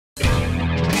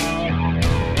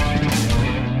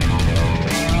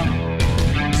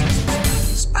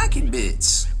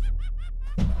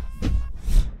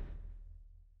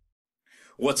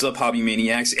What's up, Hobby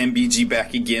Maniacs? MBG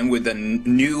back again with a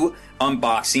new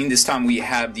unboxing. This time we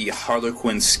have the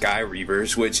Harlequin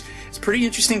Skyweavers, which is a pretty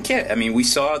interesting kit. I mean, we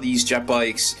saw these jet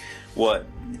bikes, what,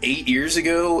 8 years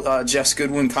ago? Jess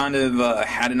Goodwin kind of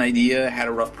had an idea, had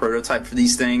a rough prototype for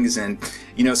these things, and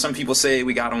you know, some people say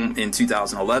we got them in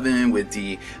 2011 with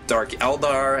the Dark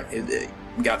Eldar.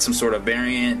 Got some sort of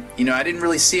variant. You know, I didn't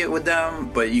really see it with them,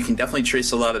 but you can definitely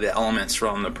trace a lot of the elements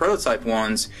from the prototype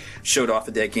ones showed off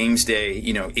at that Games Day,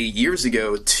 you know, 8 years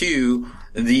ago to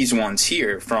these ones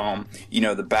here, from, you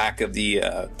know, the back of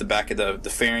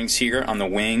the fairings here on the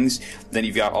wings. Then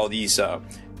you've got all these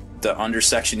the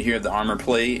undersection here, the armor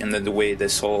plate, and then the way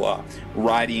this whole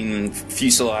riding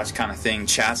fuselage kind of thing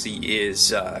chassis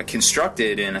is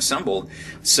constructed and assembled.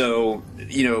 So,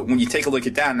 you know, when you take a look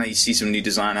at that, now you see some new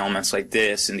design elements like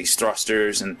this and these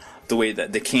thrusters and the way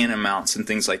that the cannon mounts and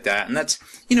things like that. And that's,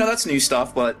 you know, that's new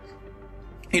stuff, but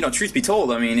you know, truth be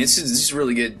told, I mean, this is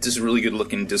really good. This is really good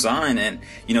looking design, and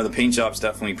you know, the paint job's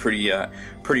definitely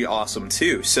pretty awesome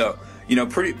too. So, you know,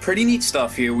 pretty neat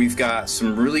stuff here. We've got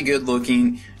some really good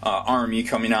looking army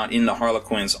coming out in the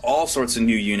Harlequins, all sorts of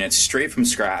new units straight from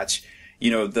scratch.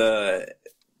 You know, the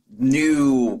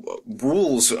new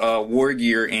rules, war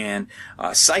gear, and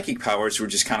psychic powers were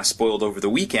just kind of spoiled over the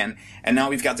weekend, and now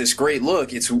we've got this great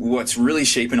look. It's what's really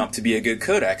shaping up to be a good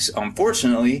codex.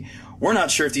 Unfortunately, we're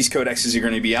not sure if these codexes are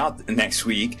going to be out next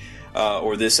week,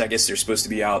 or this, I guess they're supposed to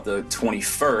be out the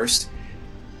 21st,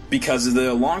 because of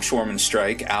the longshoreman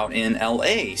strike out in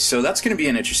LA. So that's going to be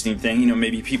an interesting thing. You know,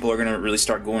 maybe people are going to really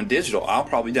start going digital. I'll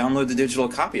probably download the digital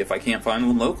copy if I can't find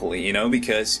one locally, you know,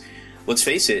 because let's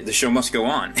face it, the show must go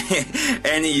on.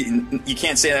 And you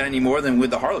can't say that any more than with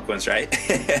the Harlequins, right?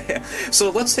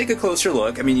 So let's take a closer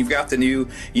look. I mean, you've got the new,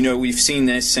 you know, we've seen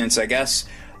this since, I guess,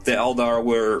 the Eldar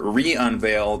were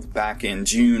re-unveiled back in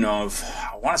June of,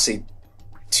 I want to say,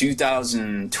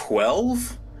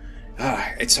 2012?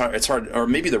 It's hard, or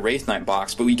maybe the Wraith Knight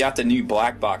box, but we got the new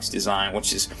black box design,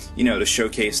 which is, you know, to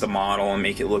showcase the model and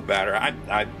make it look better. I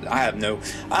have no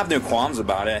qualms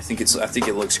about it. I think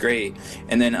it looks great.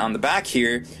 And then on the back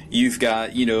here, you've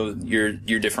got, you know,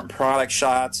 your different product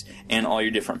shots and all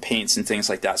your different paints and things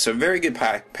like that. So very good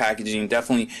packaging,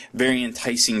 definitely very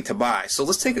enticing to buy. So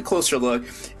let's take a closer look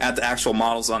at the actual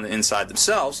models on the inside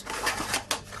themselves,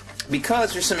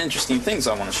 because there's some interesting things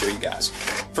I want to show you guys.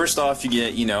 First off, you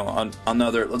get, you know,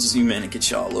 another, let's zoom in and get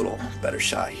y'all a little better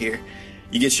shot here.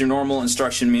 You get your normal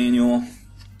instruction manual.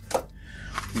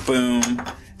 Boom.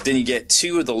 Then you get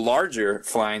two of the larger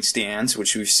flying stands,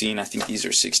 which we've seen. I think these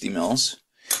are 60 mils.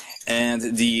 And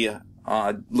the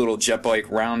little jet bike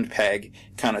round peg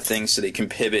kind of thing so they can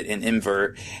pivot and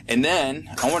invert. And then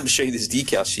I wanted to show you this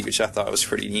decal sheet, which I thought was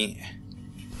pretty neat.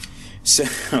 So,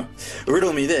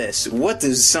 riddle me this. What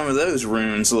does some of those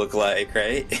runes look like,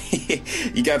 right?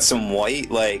 You got some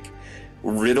white, like,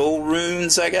 riddle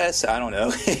runes, I guess? I don't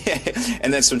know.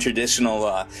 And then some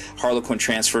traditional Harlequin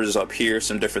transfers up here,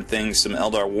 some different things, some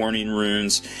Eldar warning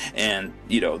runes, and,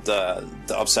 you know, the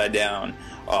upside down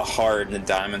heart and the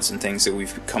diamonds and things that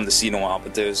we've come to see in a while.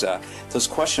 But those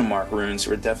question mark runes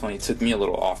were definitely took me a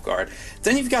little off guard.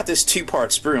 Then you've got this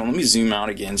two-part sprue, and let me zoom out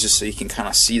again just so you can kind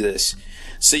of see this.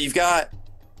 So you've got,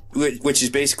 which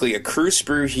is basically a crew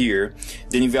sprue here,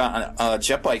 then you've got a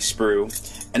jet bike sprue,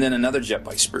 and then another jet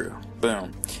bike sprue.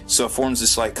 Boom. So it forms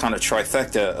this like kind of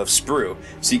trifecta of sprue.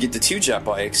 So you get the two jet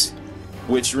bikes,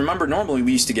 which, remember, normally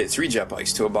we used to get 3 jet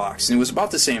bikes to a box, and it was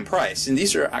about the same price. And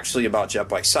these are actually about jet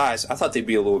bike size. I thought they'd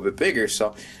be a little bit bigger,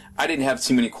 so I didn't have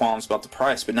too many qualms about the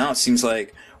price. But now it seems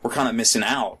like we're kind of missing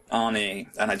out on a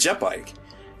jet bike.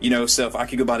 You know, so if I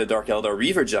could go buy the Dark Eldar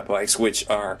Reaver jet bikes, which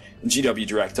are GW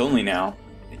Direct only now,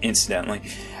 incidentally,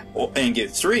 and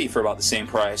get 3 for about the same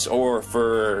price, or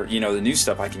for, you know, the new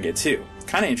stuff I can get 2.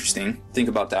 Kind of interesting. Think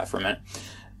about that for a minute.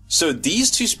 So these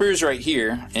two sprues right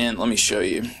here, and let me show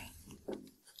you.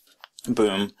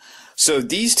 Boom. So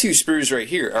these two sprues right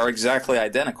here are exactly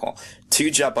identical. 2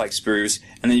 jet bike sprues,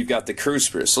 and then you've got the crew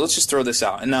sprue. So let's just throw this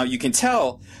out. And now you can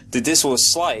tell that this was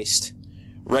sliced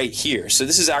right here. So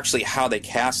this is actually how they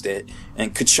cast it,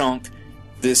 and ka-chunk,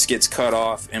 this gets cut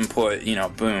off and put, you know,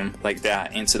 boom, like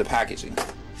that into the packaging.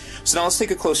 So now let's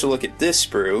take a closer look at this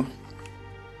sprue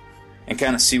and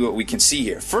kind of see what we can see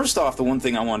here. First off, the one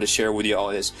thing I wanted to share with y'all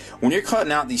is when you're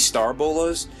cutting out these star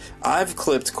bolas, I've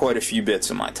clipped quite a few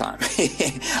bits in my time.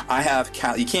 I have,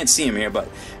 you can't see them here, but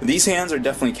these hands are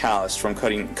definitely calloused from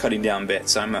cutting down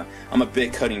bits. I'm a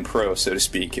bit cutting pro, so to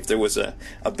speak. If there was a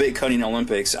bit cutting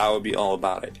Olympics, I would be all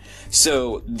about it.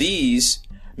 So these,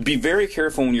 be very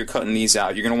careful when you're cutting these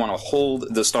out. You're going to want to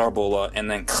hold the star bola and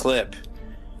then clip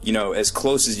you know, as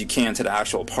close as you can to the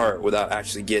actual part without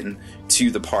actually getting to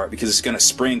the part, because it's going to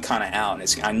spring kind of out,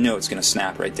 and I know it's going to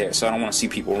snap right there, so I don't want to see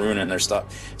people ruining their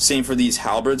stuff. Same for these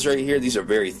halberds right here. These are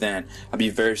very thin. I'd be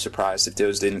very surprised if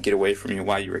those didn't get away from you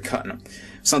while you were cutting them.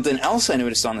 Something else I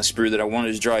noticed on the sprue that I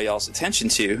wanted to draw y'all's attention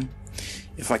to,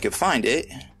 if I could find it,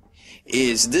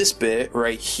 is this bit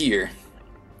right here.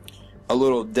 A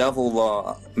little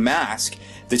devil mask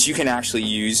that you can actually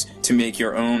use to make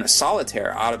your own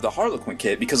solitaire out of the Harlequin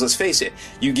kit, because let's face it,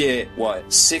 you get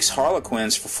what, 6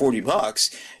 Harlequins for 40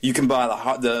 bucks. You can buy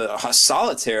the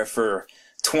solitaire for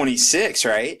 26,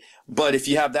 right? But if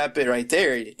you have that bit right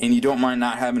there and you don't mind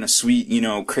not having a sweet, you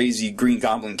know, crazy Green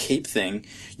Goblin cape thing,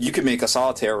 you can make a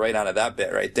solitaire right out of that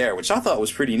bit right there, which I thought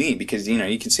was pretty neat, because, you know,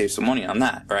 you can save some money on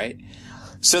that, right?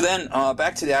 So then,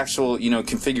 back to the actual, you know,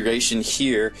 configuration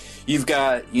here. You've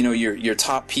got, you know, your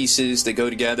top pieces that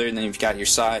go together, and then you've got your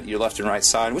side, your left and right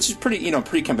side, which is pretty, you know,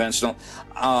 pretty conventional.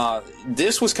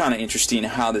 This was kind of interesting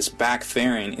how this back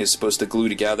fairing is supposed to glue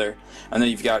together, and then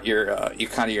you've got your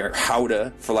kind of your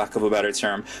howdah, for lack of a better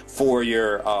term, for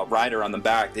your rider on the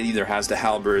back that either has the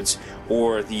halberds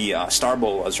or the star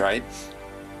bolas, right?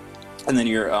 And then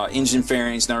your engine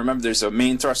fairings. Now remember, there's a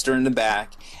main thruster in the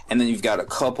back, and then you've got a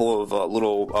couple of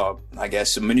little, I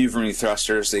guess, maneuvering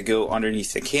thrusters that go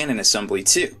underneath the cannon assembly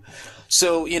too.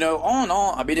 So, you know, all in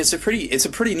all, I mean, it's a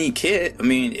pretty neat kit. I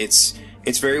mean, it's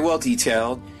very well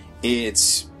detailed.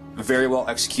 It's very well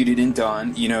executed and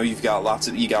done. You know, you got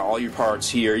all your parts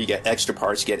here. You get extra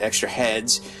parts. You get extra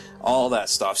heads, all that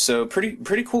stuff. So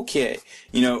pretty cool kit.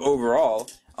 You know, overall,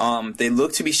 they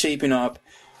look to be shaping up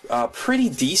pretty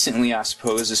decently, I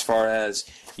suppose, as far as,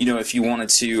 you know, if you wanted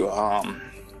to,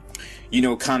 you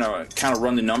know, kind of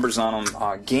run the numbers on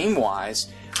them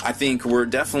game-wise. I think we're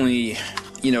definitely,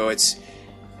 you know, it's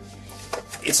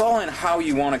all in how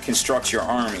you want to construct your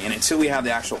army, and until we have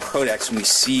the actual codex and we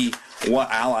see what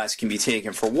allies can be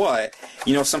taken for what,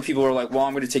 you know, some people are like, well,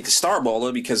 I'm going to take the Star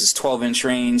Bola because it's 12-inch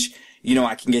range, you know,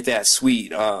 I can get that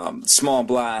sweet small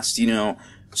blast, you know,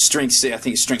 strength 6, I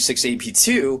think it's strength 6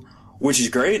 AP2, which is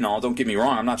great and all, don't get me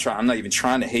wrong, I'm not even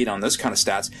trying to hate on those kind of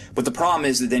stats, but the problem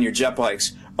is that then your jet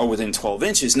bikes are within 12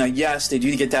 inches. Now, yes, they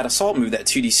do get that assault move, that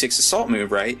 2d6 assault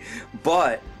move, right?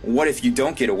 But what if you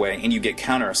don't get away and you get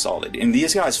counter-assaulted? And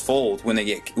these guys fold when they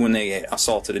get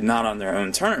assaulted, and not on their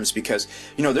own terms, because,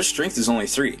 you know, their strength is only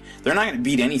 3. They're not going to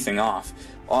beat anything off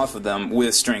of them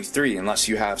with strength 3 unless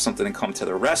you have something to come to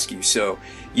their rescue. So,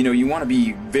 you know, you want to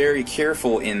be very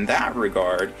careful in that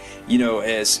regard, you know,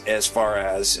 as far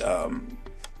as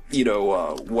you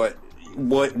know, what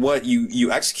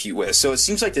you execute with. So it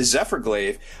seems like the Zephyr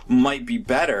Glaive might be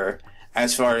better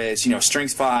as far as, you know,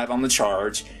 strength 5 on the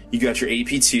charge. You got your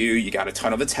AP2, you got a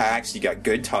ton of attacks, you got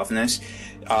good toughness,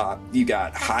 you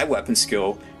got high weapon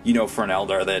skill, you know, for an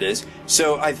Eldar, that is.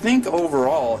 So I think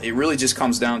overall it really just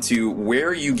comes down to where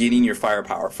are you getting your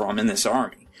firepower from in this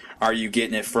army. Are you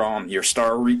getting it from your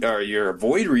your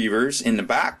Void Reavers in the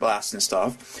back blast and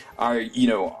stuff?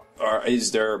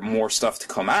 Is there more stuff to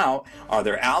come out? Are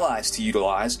there allies to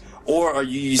utilize? Or are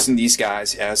you using these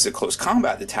guys as a close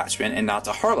combat detachment and not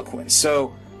the Harlequins?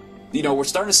 So, you know, we're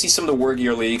starting to see some of the war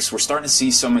gear leaks. We're starting to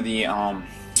see some of the,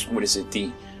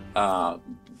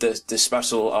 the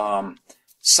special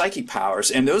psychic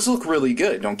powers, and those look really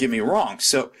good, don't get me wrong.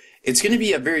 So it's going to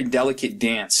be a very delicate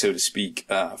dance, so to speak,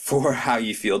 for how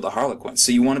you field the Harlequins.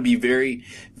 So you want to be very,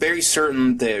 very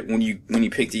certain that when you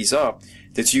pick these up,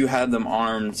 that you have them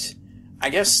armed, I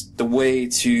guess, the way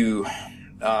to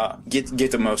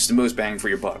get the most bang for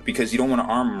your buck, because you don't want to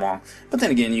arm them wrong. But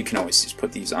then again, you can always just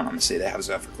put these on them and say they have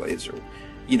Zephyr Glaives or,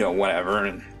 you know, whatever,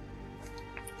 and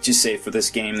just say for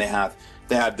this game they have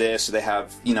this, or they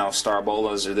have, you know, Star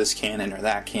Bolas or this cannon or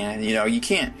that cannon. You know, you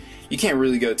can't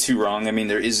really go too wrong. I mean,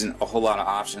 there isn't a whole lot of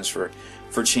options for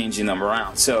changing them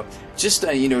around. So just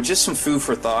you know, just some food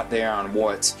for thought there on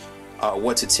what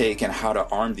to take and how to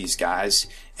arm these guys,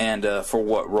 and for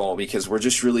what role, because we're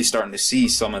just really starting to see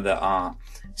some of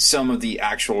the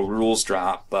actual rules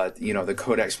drop. But, you know, the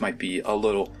codex might be a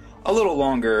little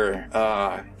longer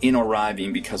in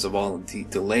arriving because of all of the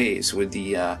delays with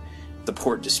the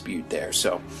port dispute there.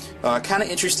 So kind of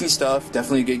interesting stuff.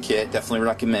 Definitely a good kit. Definitely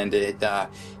recommend it.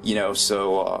 You know,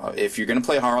 so if you're going to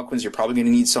play Harlequins, you're probably going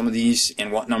to need some of these.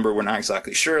 In what number, we're not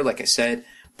exactly sure, like I said.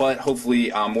 But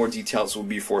hopefully more details will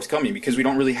be forthcoming, because we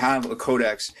don't really have a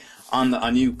codex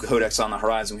a new codex on the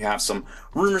horizon. We have some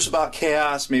rumors about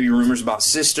Chaos, maybe rumors about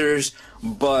Sisters,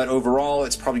 but overall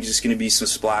it's probably just going to be some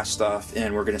splash stuff,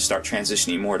 and we're going to start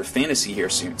transitioning more to fantasy here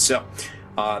soon. So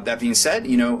that being said,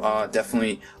 you know,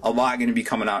 definitely a lot going to be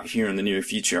coming out here in the near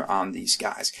future on these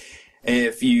guys.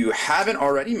 If you haven't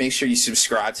already, make sure you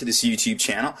subscribe to this YouTube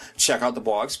channel, check out the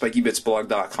blog,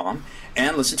 spikybitsblog.com,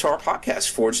 and listen to our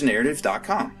podcast,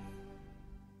 forgethenarrative.com.